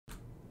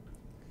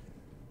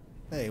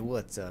Hey,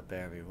 what's up,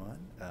 everyone?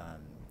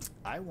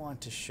 I want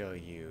to show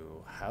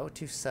you how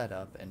to set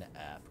up an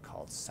app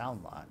called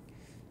SoundLock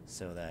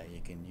so that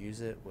you can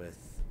use it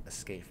with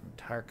Escape from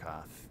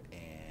Tarkov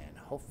and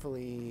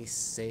hopefully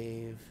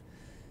save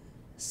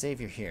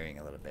your hearing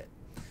a little bit.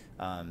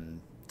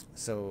 Um,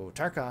 so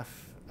Tarkov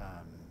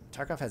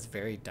has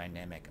very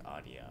dynamic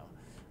audio,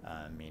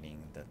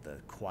 meaning that the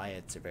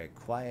quiets are very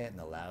quiet and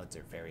the louds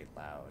are very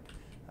loud.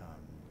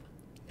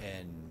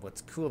 And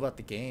what's cool about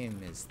the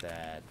game is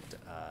that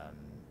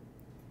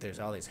there's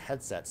all these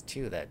headsets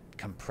too that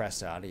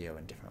compress audio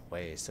in different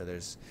ways. So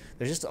there's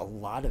just a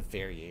lot of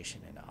variation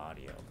in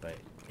audio, but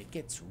it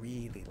gets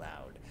really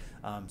loud.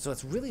 So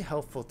it's really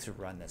helpful to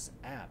run this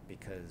app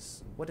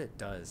because what it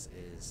does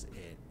is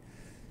it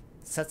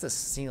sets a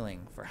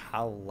ceiling for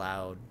how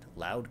loud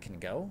can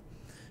go,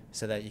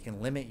 so that you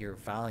can limit your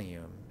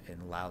volume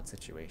in loud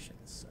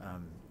situations.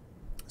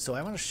 So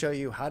I want to show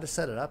you how to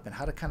set it up and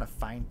how to kind of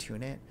fine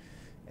tune it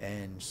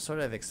and sort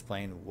of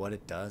explain what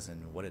it does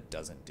and what it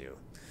doesn't do.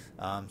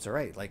 So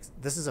right, like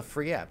this is a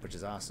free app, which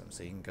is awesome.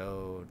 So you can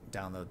go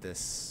download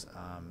this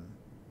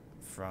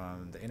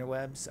from the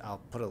interwebs.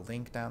 I'll put a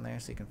link down there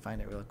so you can find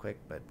it real quick,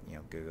 but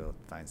Google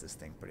finds this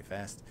thing pretty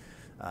fast.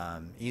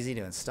 Easy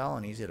to install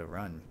and easy to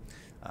run.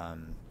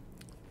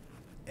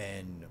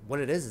 And what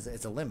it is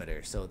it's a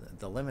limiter. So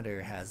the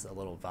limiter has a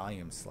little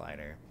volume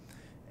slider,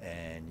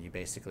 and you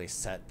basically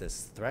set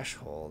this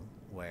threshold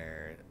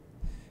where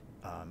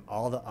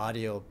all the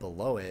audio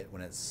below it,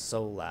 when it's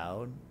so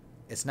loud,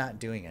 it's not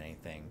doing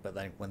anything. But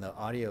like when the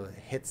audio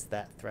hits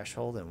that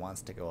threshold and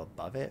wants to go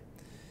above it,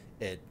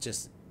 it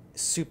just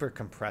super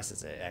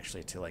compresses it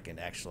actually to like an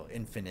actual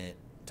infinite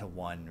to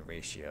one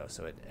ratio.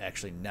 So it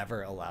actually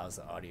never allows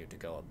the audio to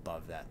go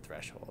above that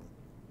threshold.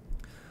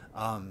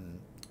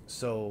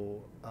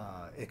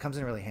 It comes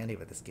in really handy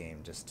with this game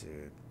just to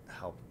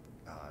help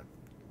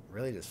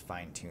really just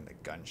fine tune the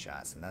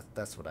gunshots, and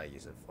that's what I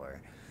use it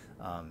for.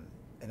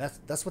 And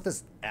that's what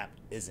this app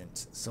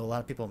isn't. So a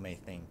lot of people may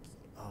think,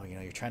 oh,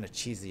 you're trying to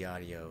cheese the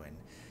audio and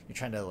you're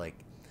trying to like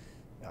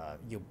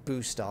you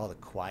boost all the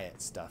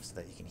quiet stuff so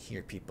that you can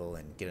hear people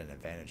and get an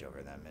advantage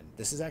over them. And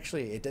this is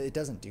actually it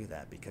doesn't do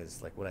that,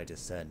 because like what I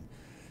just said,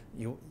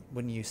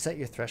 when you set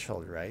your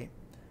threshold right,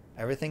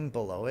 everything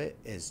below it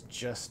is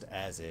just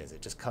as is.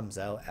 It just comes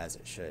out as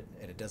it should,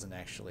 and it doesn't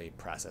actually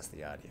process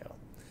the audio.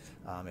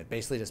 It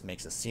basically just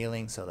makes a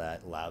ceiling so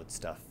that loud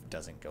stuff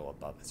doesn't go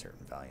above a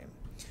certain volume.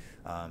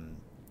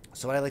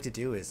 So what I like to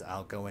do is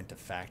I'll go into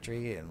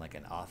factory in like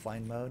an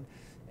offline mode,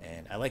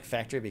 and I like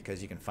factory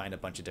because you can find a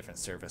bunch of different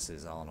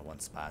services all in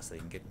one spot. So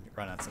you can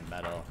run on some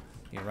metal,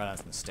 you can run on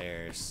some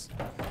stairs,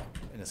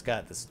 and it's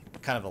got this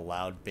kind of a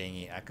loud,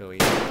 bangy,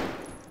 echoey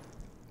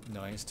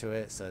noise to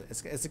it. So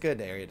it's a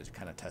good area to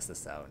kind of test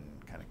this out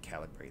and kind of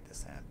calibrate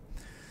this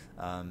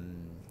at.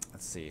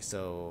 Let's see.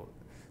 So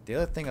the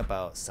other thing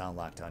about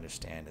SoundLock to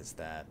understand is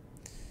that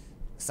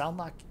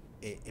SoundLock,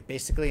 it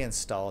basically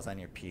installs on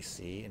your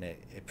PC, and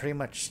it pretty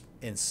much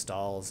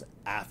installs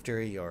after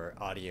your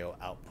audio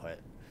output.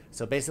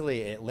 So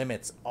basically it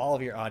limits all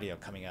of your audio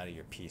coming out of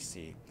your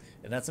PC.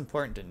 And that's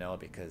important to know,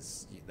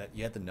 because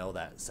you have to know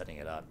that setting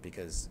it up,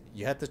 because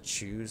you have to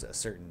choose a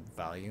certain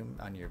volume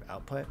on your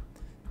output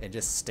and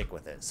just stick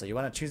with it. So you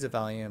want to choose a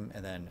volume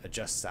and then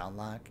adjust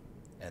SoundLock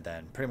and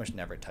then pretty much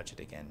never touch it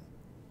again.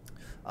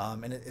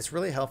 And it's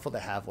really helpful to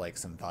have like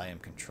some volume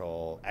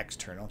control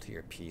external to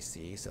your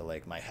PC. So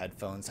like my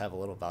headphones have a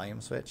little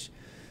volume switch,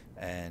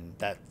 and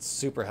that's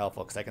super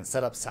helpful because I can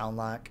set up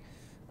SoundLock.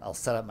 I'll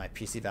set up my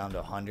PC volume to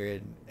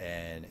 100,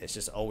 and it's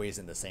just always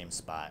in the same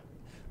spot.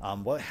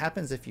 What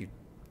happens if you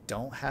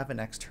don't have an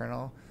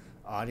external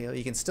audio?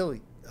 You can still,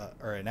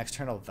 or an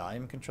external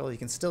volume control, you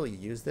can still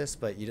use this,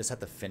 but you just have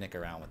to finick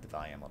around with the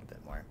volume a little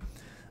bit more.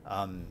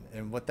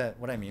 And what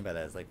I mean by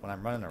that is, like when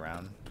I'm running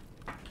around,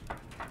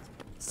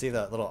 see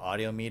the little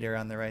audio meter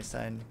on the right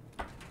side?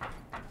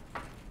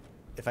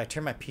 If I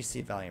turn my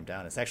PC volume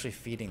down, it's actually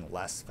feeding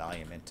less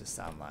volume into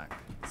SoundLock.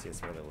 See,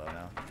 it's really low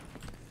now.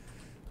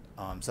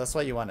 So that's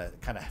why you want to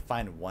kind of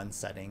find one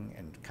setting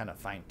and kind of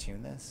fine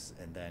tune this,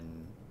 and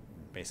then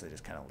basically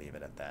just kind of leave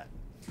it at that.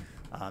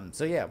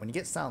 So yeah, when you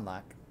get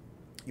SoundLock,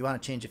 you want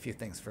to change a few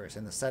things first.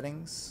 In the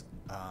settings,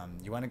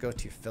 you want to go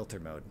to filter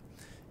mode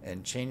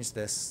and change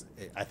this.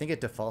 I think it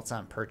defaults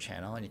on per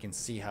channel, and you can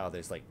see how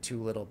there's like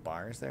two little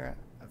bars there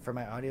for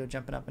my audio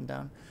jumping up and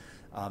down.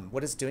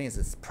 What it's doing is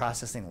it's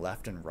processing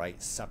left and right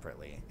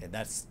separately, and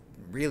that's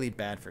really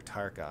bad for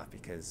Tarkov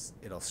because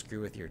it'll screw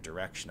with your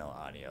directional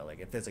audio. Like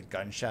if there's a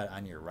gunshot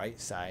on your right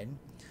side,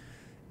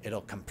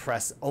 it'll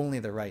compress only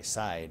the right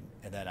side,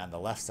 and then on the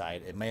left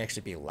side it may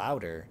actually be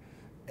louder,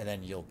 and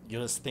then you'll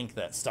just think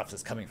that stuff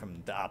is coming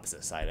from the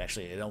opposite side.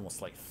 Actually, it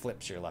almost like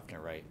flips your left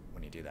and right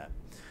when you do that.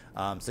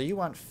 So you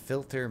want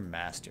filter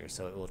master,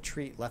 so it will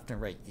treat left and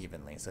right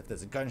evenly. So if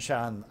there's a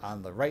gunshot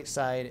on the right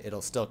side,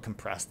 it'll still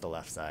compress the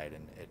left side,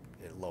 and it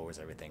lowers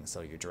everything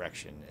so your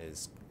direction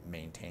is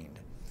maintained.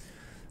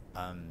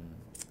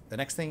 The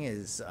next thing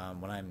is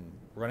when I'm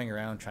running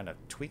around trying to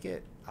tweak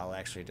it, I'll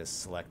actually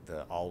just select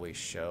the always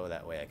show.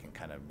 That way I can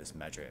kind of just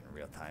measure it in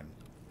real time.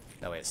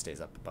 That way it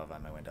stays up above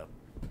on my window.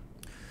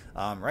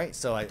 Right,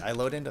 so I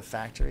load into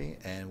factory,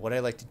 and what I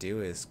like to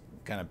do is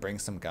kind of bring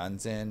some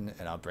guns in,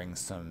 and I'll bring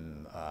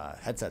some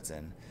headsets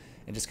in,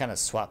 and just kind of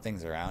swap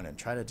things around and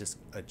try to just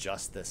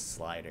adjust this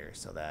slider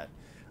so that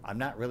I'm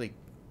not really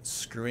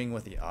screwing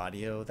with the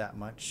audio that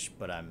much,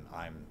 but I'm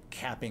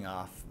capping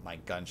off my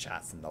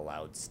gunshots and the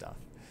loud stuff.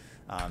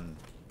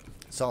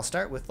 So I'll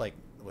start with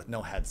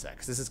no headset,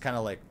 because this is kind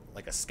of like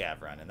a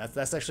scav run, and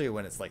that's actually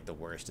when it's like the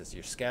worst. Is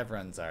your scav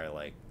runs are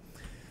like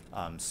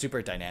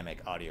super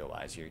dynamic audio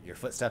wise. Your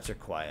footsteps are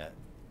quiet,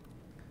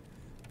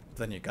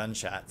 then your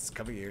gunshots,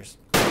 cover your ears,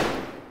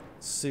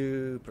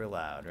 super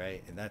loud,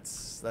 right? And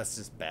that's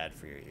just bad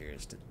for your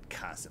ears to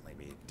constantly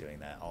be doing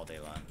that all day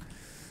long.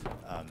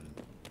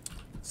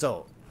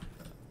 So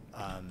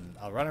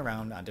I'll run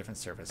around on different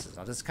surfaces.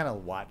 I'll just kind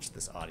of watch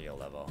this audio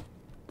level.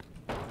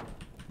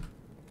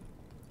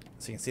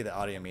 So you can see the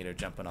audio meter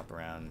jumping up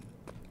around.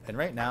 And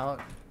right now,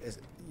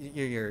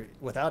 you're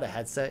without a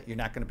headset, you're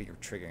not going to be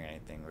triggering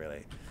anything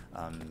really.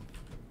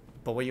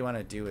 But what you want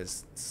to do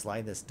is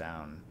slide this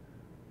down.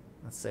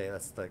 Let's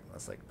put it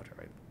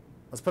right.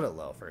 Let's put it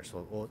low first.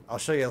 I'll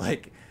show you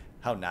like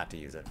how not to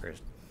use it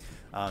first.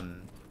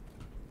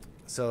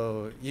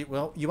 So you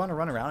want to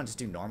run around and just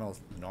do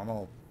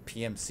normal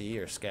PMC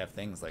or scav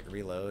things like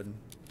reload.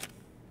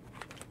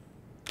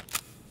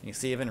 You can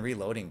see even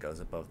reloading goes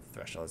above the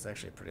threshold. It's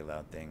actually a pretty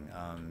loud thing.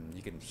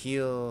 You can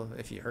heal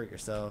if you hurt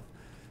yourself.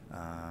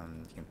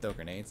 You can throw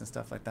grenades and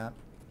stuff like that.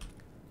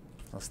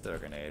 Let's throw a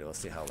grenade. We'll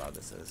see how loud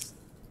this is.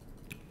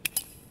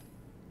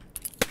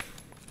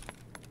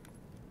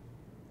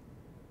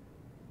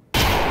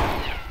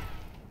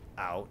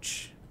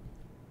 Ouch.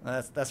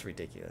 That's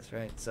ridiculous,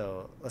 right?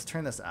 So let's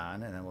turn this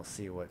on, and then we'll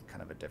see what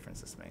kind of a difference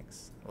this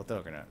makes. We'll throw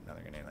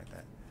another grenade like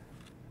that.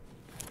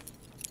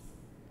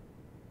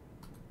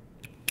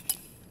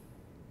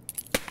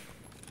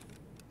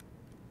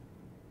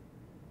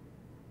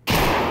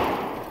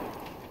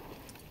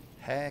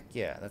 Heck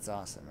yeah, that's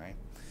awesome, right?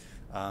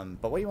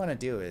 But what you want to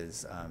do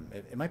is,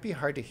 it might be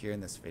hard to hear in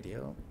this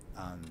video,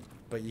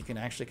 but you can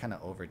actually kind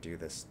of overdo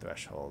this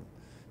threshold.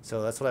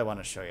 So that's what I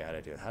want to show you how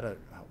to do.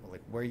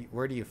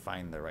 Where do you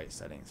find the right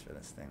settings for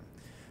this thing?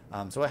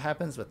 So what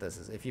happens with this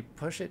is if you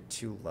push it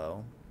too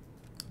low,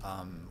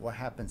 what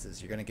happens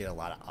is you're going to get a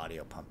lot of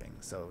audio pumping.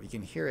 So you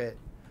can hear it.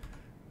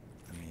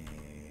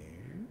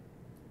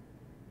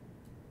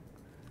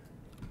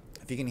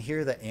 If you can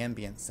hear the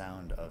ambient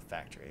sound of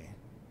factory,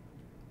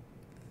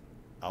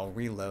 I'll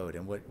reload,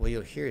 and what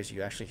you'll hear is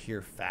you actually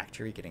hear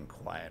factory getting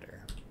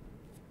quieter.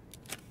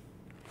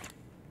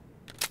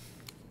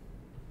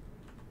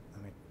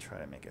 Let me try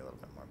to make it a little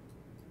bit more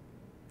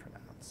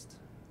pronounced.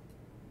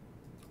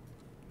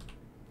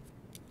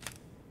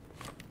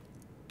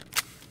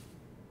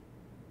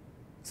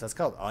 So it's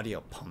called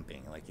audio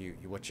pumping. Like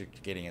what you're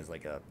getting is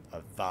like a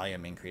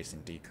volume increase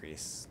and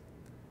decrease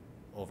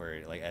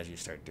over like as you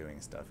start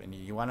doing stuff, and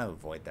you want to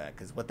avoid that,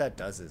 because what that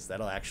does is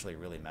that'll actually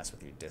really mess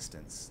with your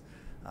distance.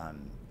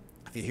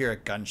 If you hear a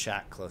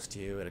gunshot close to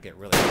you,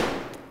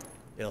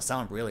 it'll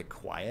sound really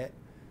quiet,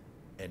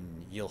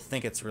 and you'll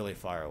think it's really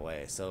far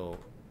away. So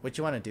what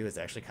you want to do is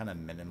actually kind of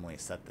minimally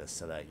set this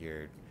so that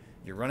you're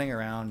running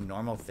around,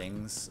 normal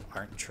things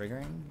aren't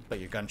triggering, but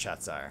your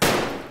gunshots are.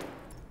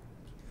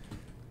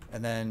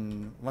 And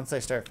then once I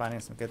start finding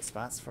some good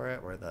spots for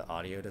it where the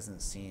audio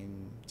doesn't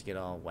seem to get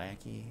all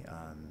wacky,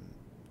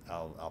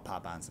 I'll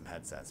pop on some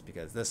headsets,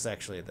 because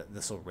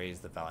this will raise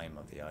the volume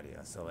of the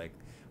audio. So like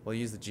we'll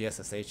use the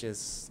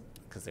GSSHs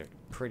because they're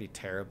pretty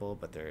terrible,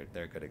 but they're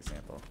a good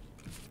example.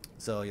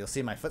 So you'll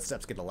see my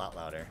footsteps get a lot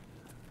louder.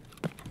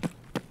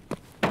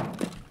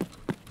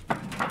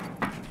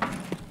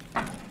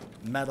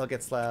 Metal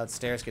gets loud,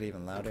 stairs get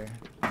even louder.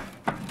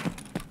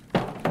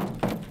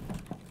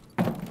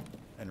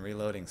 And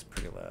reloading's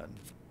pretty loud.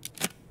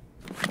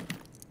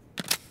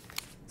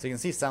 So you can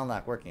see sound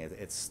lock working.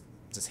 It's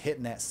just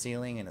hitting that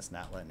ceiling and it's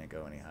not letting it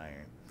go any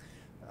higher.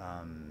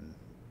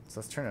 So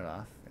let's turn it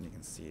off, and you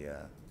can see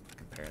a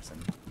comparison.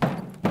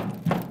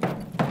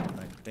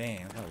 Like,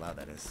 dang, look how loud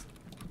that is.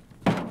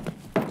 And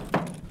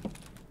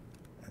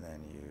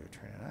then you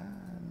turn it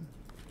on.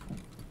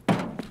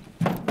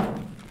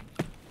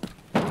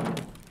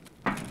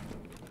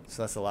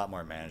 So that's a lot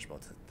more manageable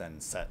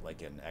than set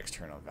like an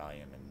external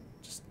volume and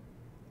just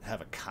have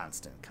a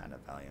constant kind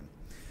of volume.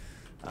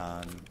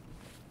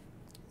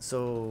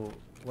 So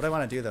what I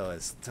want to do though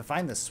is to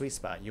find the sweet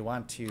spot, you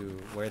want to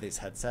wear these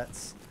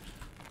headsets.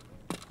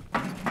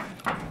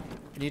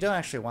 And you don't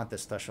actually want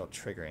this threshold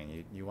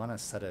triggering. You want to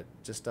set it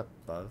just up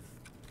above.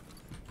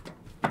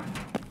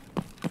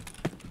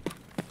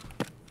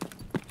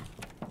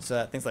 So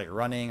that things like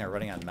running or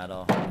running on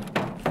metal.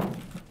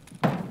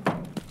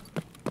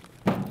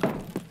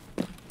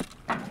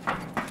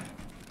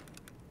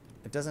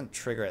 It doesn't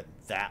trigger it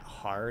that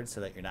hard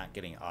so that you're not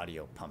getting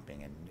audio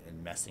pumping and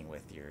messing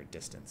with your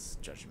distance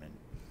judgment.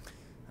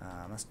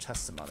 Let's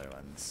test some other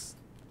ones,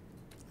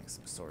 like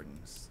some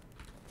swordings.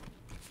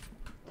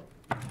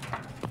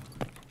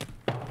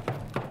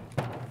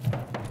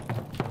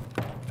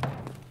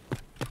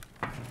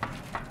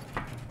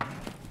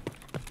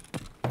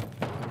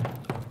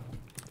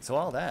 So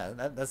all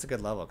that's a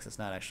good level because it's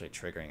not actually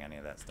triggering any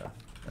of that stuff.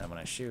 And then when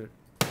I shoot,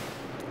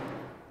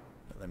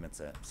 it limits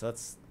it.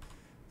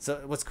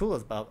 So what's cool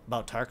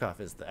about Tarkov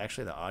is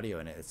actually the audio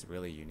in it is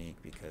really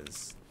unique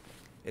because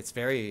it's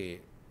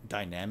very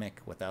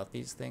dynamic without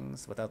these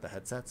things, without the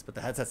headsets, but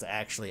the headsets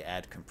actually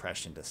add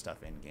compression to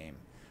stuff in game.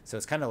 So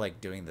it's kind of like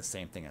doing the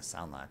same thing as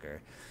sound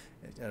locker.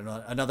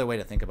 Another way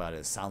to think about it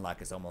is sound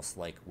lock is almost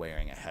like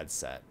wearing a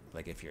headset,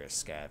 like if you're a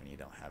scav and you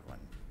don't have one.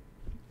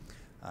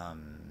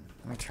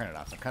 Let me turn it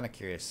off. I'm kind of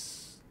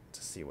curious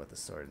to see what the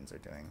swordens are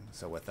doing.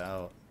 So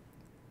without,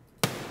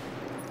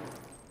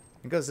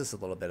 it goes just a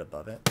little bit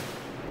above it,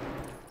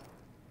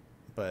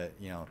 but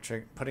you know,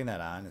 putting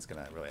that on is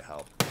gonna really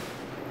help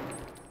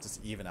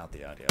just even out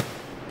the audio.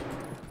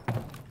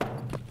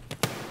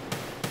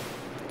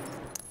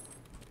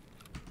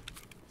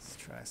 Let's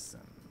try some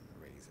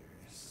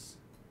razors.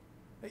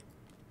 Hey.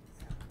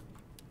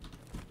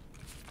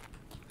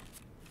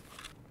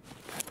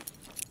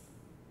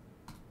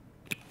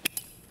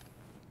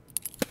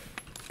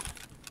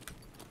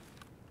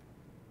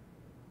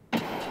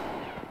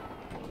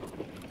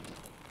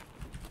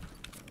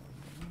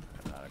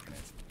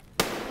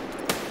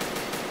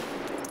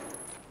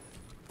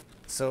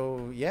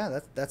 So yeah,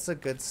 that's a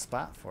good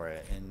spot for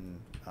it. And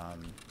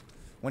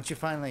once you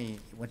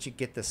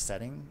get this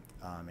setting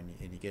and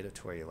you get it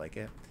to where you like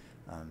it,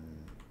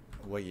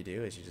 what you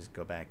do is you just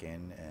go back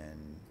in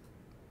and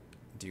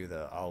do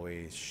the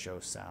always show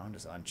sound.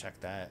 Just uncheck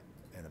that,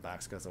 and the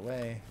box goes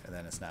away, and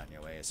then it's not in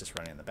your way. It's just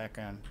running in the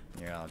background.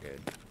 And you're all good.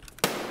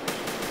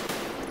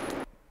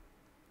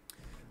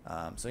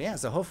 So yeah,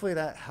 so hopefully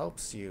that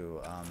helps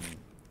you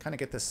kind of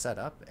get this set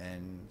up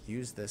and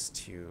use this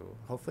to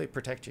hopefully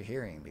protect your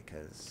hearing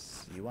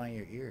because you want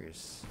your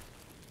ears,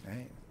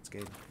 right? It's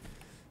good.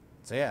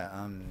 So yeah,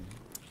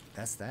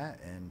 that's that,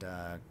 and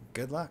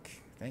good luck.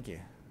 Thank you.